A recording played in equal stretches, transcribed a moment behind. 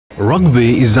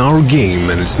Rugby is our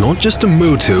game, and it's not just a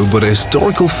motto but a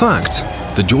historical fact.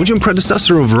 The Georgian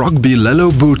predecessor of rugby,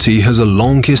 Lelo Buti, has a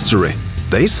long history.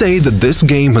 They say that this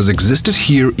game has existed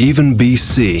here even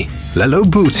BC. Lelo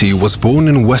Buti was born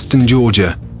in western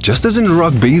Georgia. Just as in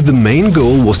rugby, the main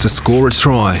goal was to score a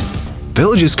try.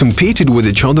 Villages competed with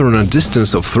each other on a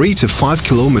distance of 3 to 5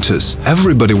 kilometers.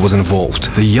 Everybody was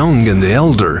involved, the young and the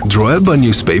elder. Droeba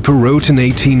newspaper wrote in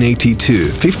 1882,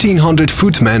 1,500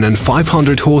 footmen and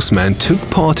 500 horsemen took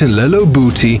part in Lelo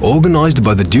Buti, organized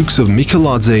by the Dukes of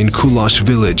Mgaloblishvili in Kurashvili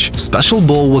village. Special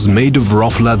ball was made of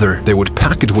rough leather. They would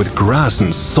pack it with grass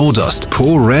and sawdust,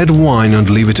 pour red wine and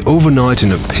leave it overnight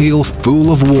in a pail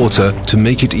full of water to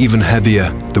make it even heavier.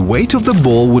 The weight of the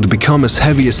ball would become as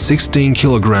heavy as 16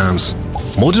 kilograms.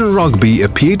 Modern rugby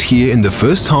appeared here in the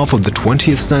first half of the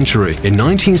 20th century. In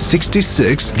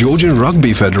 1966, Georgian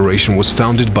Rugby Federation was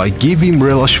founded by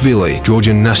Mgaloblishvili.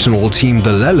 Georgian national team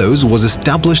the Lelos was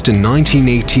established in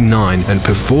 1989 and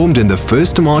performed in the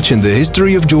first match in the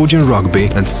history of Georgian rugby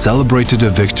and celebrated a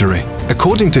victory.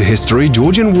 According to history,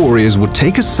 Georgian warriors would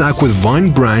take a sack with vine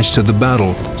branch to the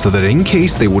battle, so that in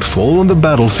case they would fall on the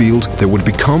battlefield, they would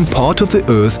become part of the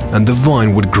earth and the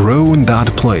vine would grow in that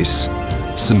place.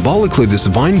 Symbolically, this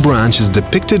vine branch is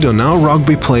depicted on our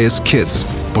rugby players' kits.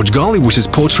 Giorgi, which is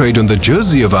portrayed on the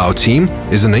jersey of our team,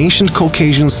 is an ancient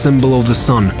Caucasian symbol of the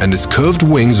sun, and its curved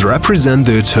wings represent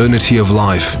the eternity of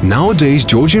life. Nowadays,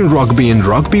 Georgian rugby and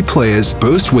rugby players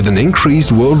boast with an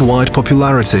increased worldwide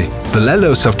popularity. The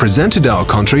Lelos have presented our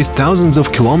country thousands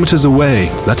of kilometers away.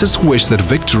 Let us wish that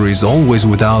victory is always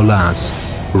with our lads.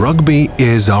 Rugby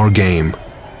is our game.